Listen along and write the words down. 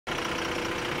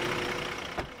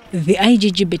The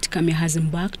IGG Betkame has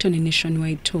embarked on a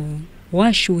nationwide tour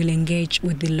where she will engage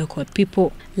with the local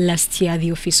people. Last year, the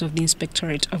Office of the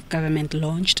Inspectorate of Government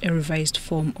launched a revised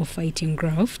form of fighting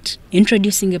graft,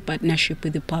 introducing a partnership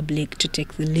with the public to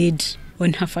take the lead.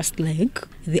 On her first leg,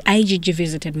 the IGG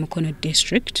visited Mukono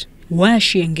district, where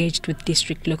she engaged with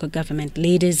district local government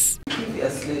leaders.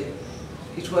 Previously,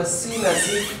 it was seen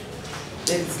as if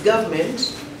there is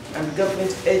government and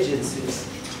government agencies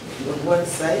on one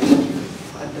side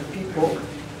and the people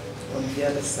on the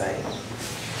other side.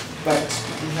 But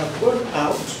we have gone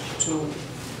out to,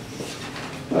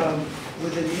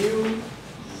 with a new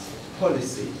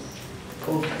policy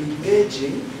of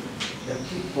engaging the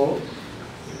people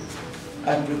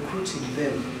and recruiting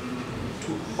them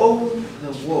to own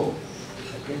the war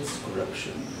against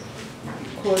corruption,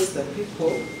 because the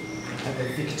people are the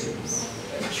victims.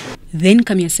 Then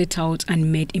Kamia set out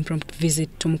and made impromptu visit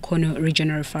to Mukono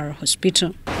Regional Referral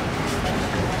Hospital.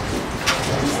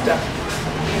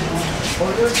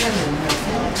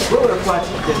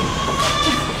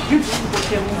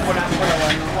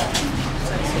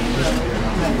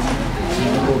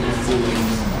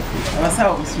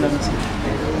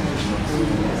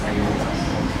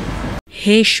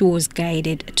 Here she was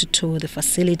guided to tour the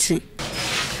facility.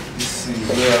 This is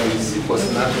where we see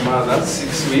postnatal mothers,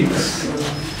 6 weeks.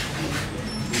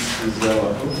 This is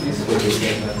our office for the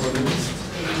gynecologist.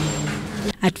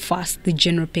 At first, the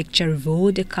general picture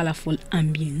revealed a colorful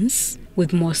ambience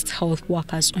with most health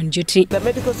workers on duty. The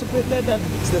medical superintendent,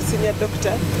 the senior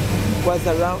doctor, was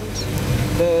around.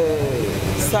 The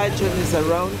surgeon is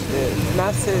around. The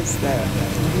nurses, the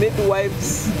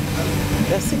midwives.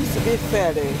 There seems to be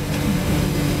fairly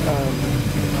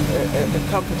a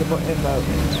comfortable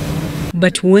environment.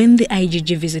 But when the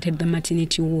IGG visited the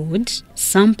maternity ward,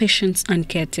 some patients and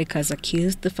caretakers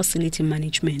accused the facility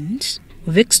management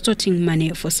of extorting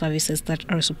money for services that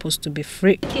are supposed to be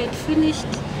free. They had finished,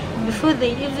 before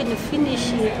they even finish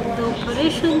the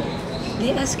operation,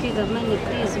 they ask you the money,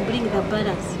 please bring the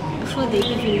balance, before they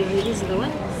even release the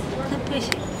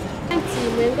patient.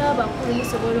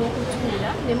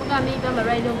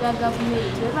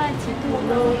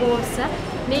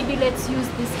 Maybe let's use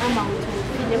this amount.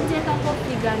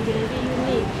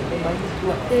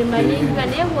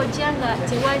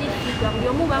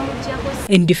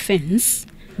 In defense,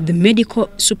 the medical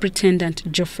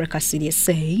superintendent Geoffrey Cassidy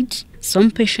said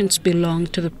some patients belong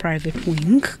to the private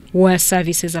wing where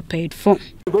services are paid for. When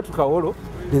you go to Kaolo,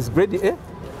 there's grade A.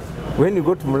 When you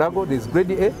go to Mulago, there's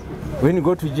grade A. When you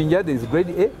go to Jinja, there's grade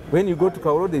A. When you go to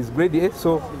Kaolo, there's grade A.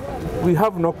 So we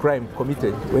have no crime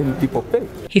committed when people pay.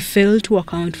 He failed to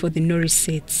account for the no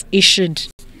receipts issued.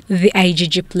 The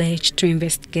IGG pledged to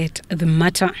investigate the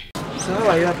matter. So how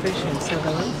are your patients?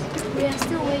 We are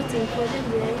still waiting for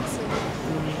them.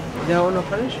 They are on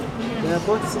operation? Yeah. They are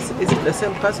both, is it the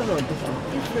same person or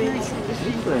different?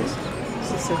 Different.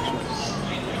 C-section.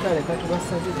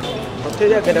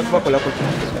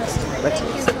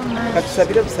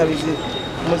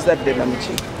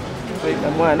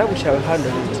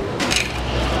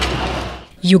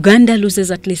 Uganda loses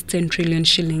at least 10 trillion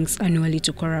shillings annually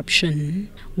to corruption,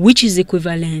 which is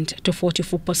equivalent to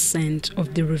 44%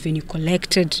 of the revenue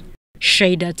collected.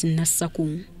 Shaidat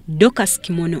Nasaku, Dokas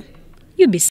Kimono, UBC.